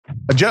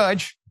a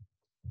judge,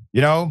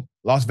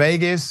 Las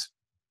Vegas,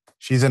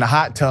 she's in a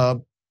hot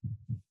tub,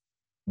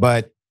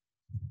 but,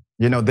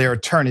 they're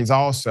attorneys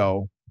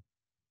also.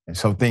 And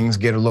so things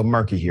get a little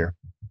murky here.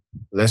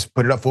 Let's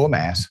put it up full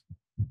mass.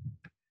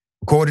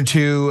 According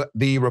to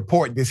the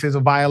report, this is a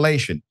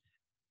violation.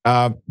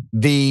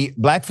 The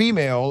black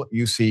female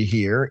you see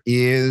here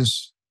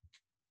is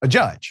a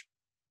judge.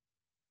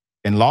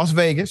 In Las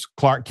Vegas,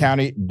 Clark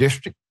County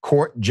District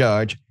Court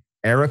Judge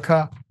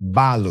Erika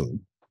Ballou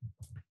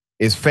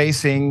is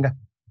facing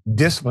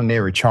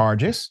disciplinary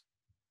charges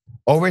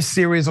over a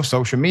series of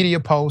social media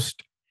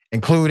posts,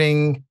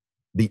 including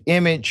the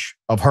image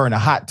of her in a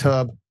hot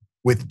tub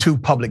with two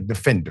public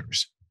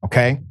defenders,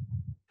 okay?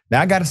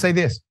 Now I gotta say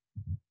this.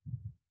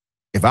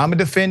 If I'm a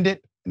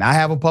defendant and I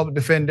have a public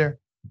defender,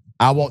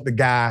 I want the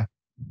guy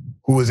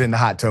who was in the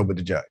hot tub with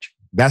the judge.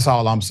 That's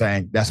all I'm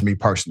saying. That's me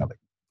personally,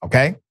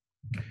 okay?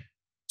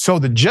 So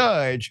the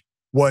judge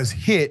was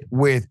hit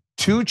with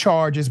 2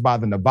 charges by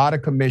the Nevada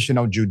Commission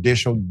on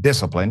Judicial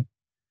Discipline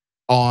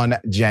on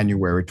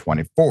January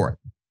 24th.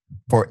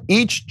 For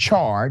each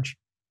charge,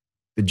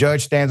 the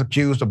judge stands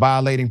accused of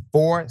violating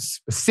 4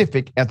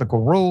 specific ethical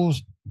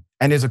rules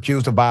and is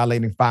accused of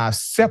violating 5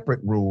 separate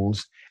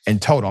rules in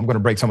total. I'm going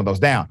to break some of those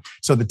down.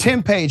 So the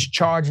 10-page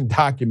charging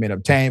document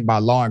obtained by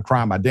Law and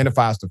Crime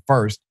identifies the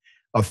first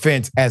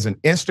offense as an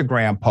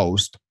Instagram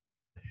post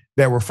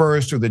that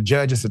refers to the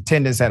judge's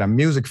attendance at a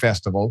music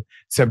festival,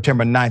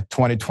 September 9th,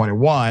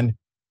 2021,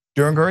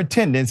 during her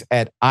attendance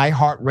at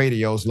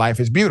iHeartRadio's Life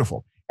is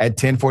Beautiful at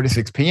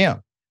 10:46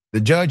 p.m. The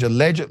judge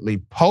allegedly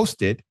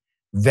posted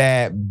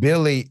that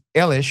Billie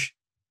Eilish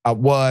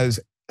was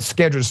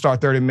scheduled to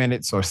start 30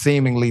 minutes or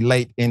seemingly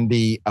late in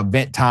the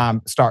event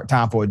time, start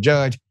time for a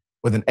judge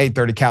with an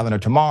 8:30 calendar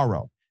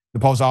tomorrow. The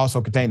post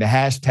also contained the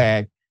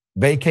hashtag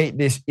vacate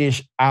this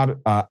ish out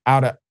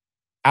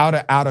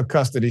of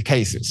custody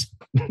cases.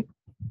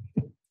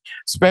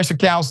 Special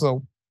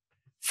counsel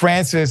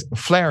Francis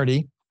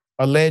Flaherty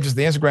alleges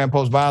the Instagram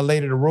post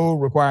violated a rule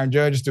requiring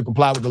judges to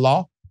comply with the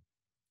law.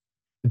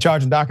 The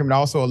charging document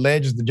also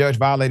alleges the judge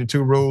violated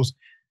 2 rules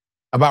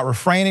about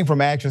refraining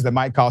from actions that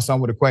might cause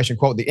someone to question,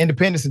 quote, the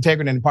independence,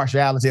 integrity, and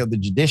impartiality of the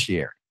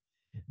judiciary.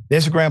 The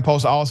Instagram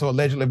post also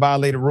allegedly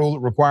violated a rule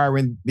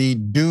requiring the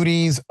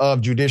duties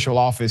of judicial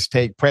office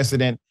take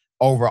precedent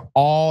over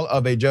all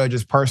of a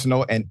judge's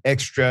personal and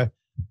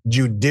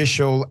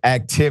extrajudicial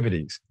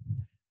activities.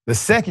 The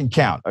second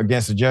count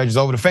against the judge is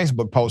over the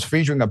Facebook post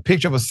featuring a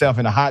picture of herself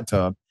in a hot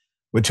tub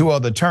with 2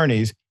 other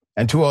attorneys,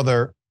 and the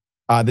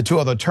 2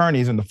 other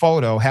attorneys in the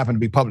photo happen to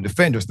be public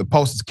defenders. The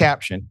post is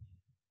captioned,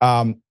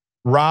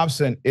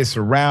 Robson is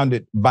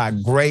surrounded by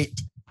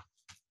great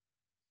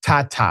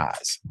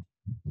tatas.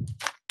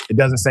 It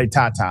doesn't say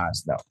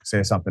tatas though, it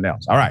says something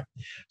else. All right,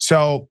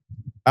 so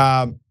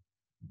the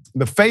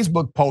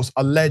Facebook post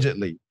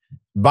allegedly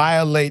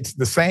violates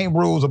the same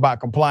rules about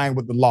complying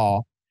with the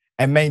law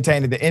and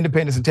maintaining the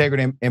independence,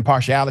 integrity, and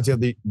impartiality of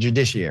the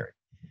judiciary.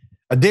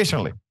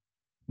 Additionally,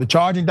 the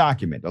charging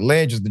document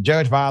alleges the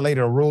judge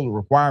violated a rule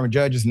requiring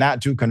judges not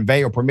to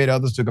convey or permit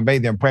others to convey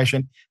the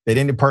impression that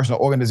any person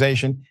or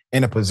organization is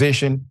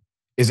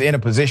in a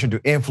position to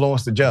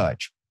influence the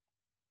judge.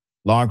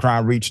 Law and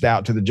Crime reached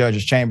out to the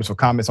judge's chambers for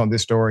comments on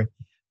this story,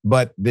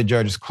 but the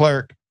judge's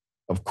clerk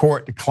of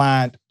court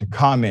declined to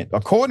comment.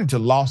 According to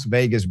Las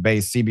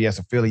Vegas-based CBS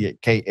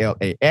affiliate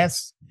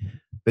KLAS,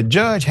 the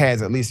judge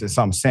has, at least in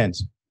some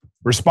sense,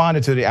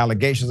 responded to the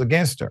allegations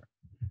against her.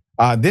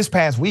 This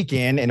past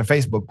weekend, in a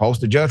Facebook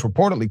post, the judge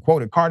reportedly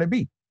quoted Cardi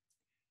B.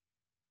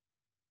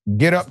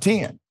 Get up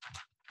 10,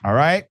 all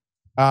right?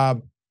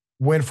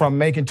 Went from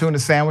making tuna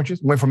sandwiches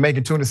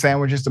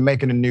to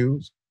making the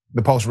news,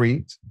 the post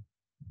reads.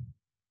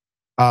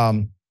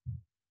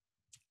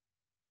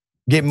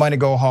 Get money,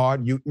 go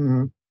hard,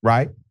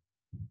 right?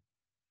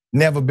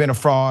 Never been a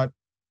fraud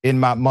in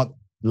my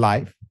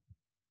life.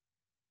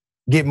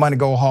 Get money,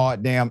 go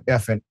hard, damn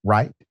effing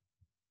right.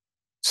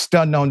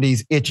 Stunning on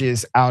these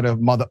itches out of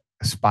mother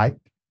spite.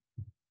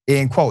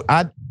 End quote.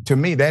 To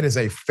me, that is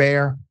a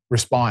fair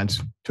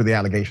response to the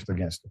allegations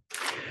against him.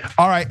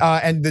 All right,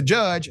 and the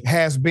judge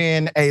has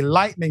been a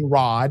lightning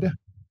rod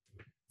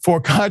for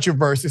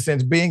controversy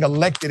since being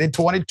elected in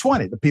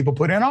 2020. The people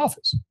put in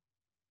office.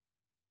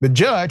 The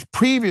judge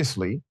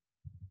previously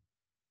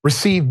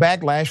received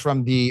backlash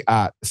from the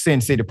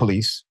Sin City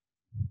Police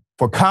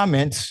for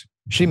comments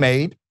she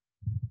made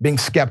being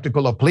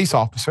skeptical of police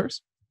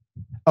officers'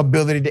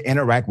 ability to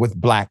interact with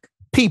Black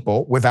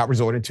people without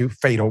resorting to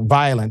fatal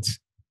violence,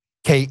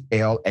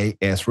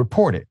 KLAS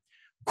reported.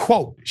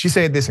 Quote, she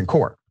said this in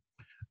court.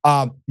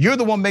 You're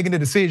the one making the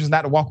decisions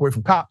not to walk away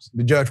from cops,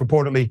 the judge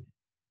reportedly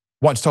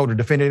once told her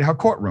defendant in her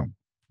courtroom.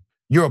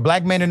 You're a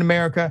Black man in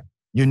America.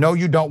 You know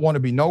you don't want to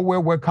be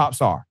nowhere where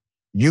cops are.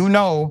 You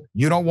know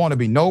you don't want to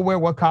be nowhere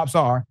where cops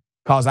are,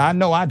 because I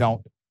know I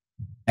don't.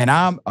 And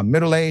I'm a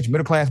middle-aged,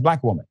 middle-class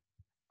Black woman.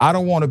 I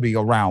don't want to be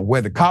around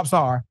where the cops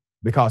are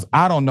because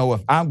I don't know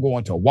if I'm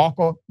going to walk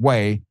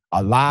away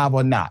alive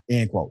or not,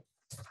 end quote.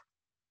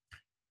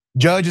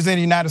 Judges in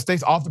the United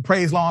States often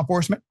praise law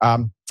enforcement,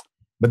 but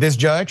this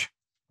judge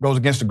goes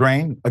against the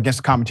grain, against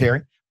the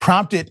commentary,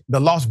 prompted the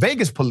Las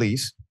Vegas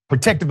Police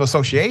Protective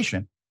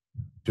Association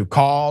to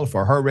call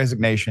for her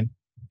resignation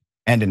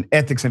and an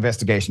ethics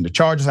investigation. The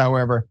charges,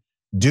 however,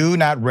 do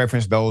not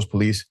reference those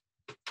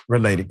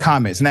police-related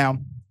comments. Now,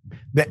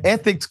 the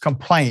ethics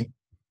complaint,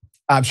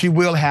 she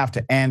will have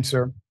to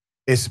answer.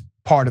 It's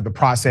part of the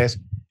process.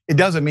 It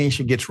doesn't mean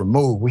she gets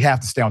removed. We have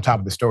to stay on top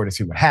of the story to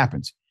see what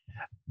happens.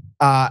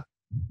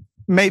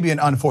 Maybe an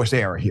unforced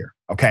error here,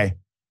 okay?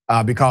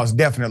 Because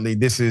definitely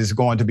this is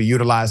going to be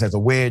utilized as a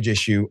wedge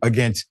issue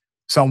against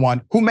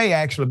someone who may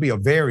actually be a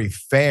very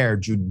fair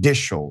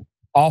judicial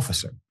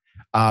officer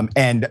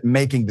and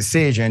making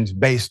decisions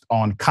based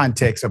on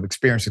context of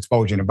experience,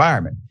 exposure, and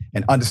environment,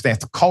 and understands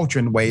the culture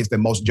in ways that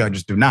most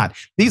judges do not.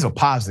 These are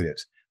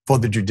positives for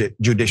the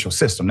judicial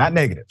system, not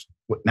negatives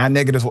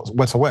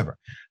whatsoever.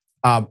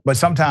 But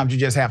sometimes you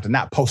just have to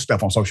not post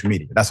stuff on social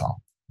media. That's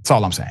all. That's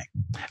all I'm saying.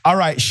 All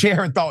right,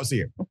 Sharon, thoughts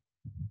here.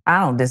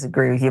 I don't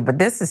disagree with you, but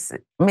this is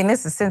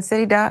Sin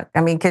City, Doc.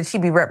 I mean, can she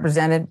be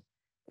represented?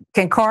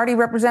 Can Cardi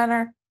represent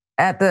her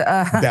at the?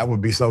 That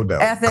would be so dope.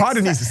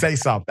 Cardi needs to say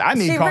something. I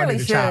need Cardi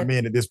to chime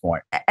in at this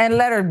point. And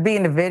let her be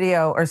in the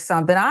video or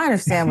something. I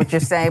understand what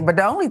you're saying, but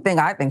the only thing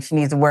I think she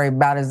needs to worry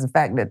about is the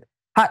fact that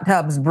hot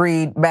tubs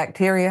breed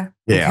bacteria.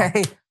 Yeah.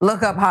 Okay?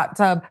 Look up hot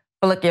tub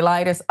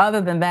folliculitis.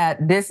 Other than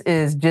that, this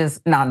is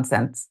just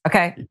nonsense.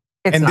 Okay?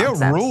 It's nonsense.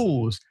 There are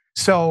rules.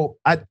 So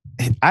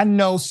I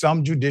know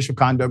some judicial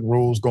conduct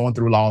rules going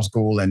through law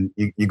school, and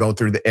you go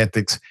through the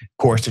ethics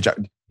course.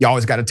 You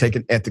always got to take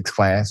an ethics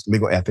class,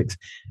 legal ethics.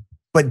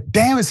 But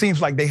damn, it seems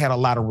like they had a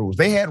lot of rules.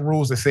 They had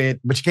rules that said,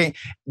 but you can't,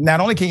 not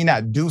only can you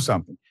not do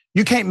something,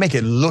 you can't make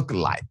it look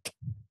like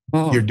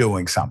you're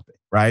doing something,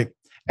 right?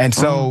 And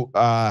so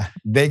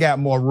they got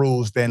more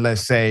rules than,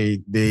 let's say,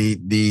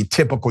 the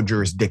typical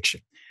jurisdiction.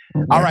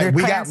 All right,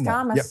 we got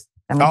more. Yep.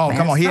 Oh,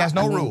 come on, he has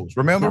no rules,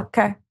 remember?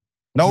 Okay.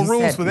 No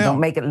rules for them. Don't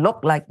make it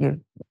look like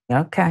you.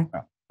 Okay,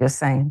 just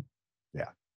saying.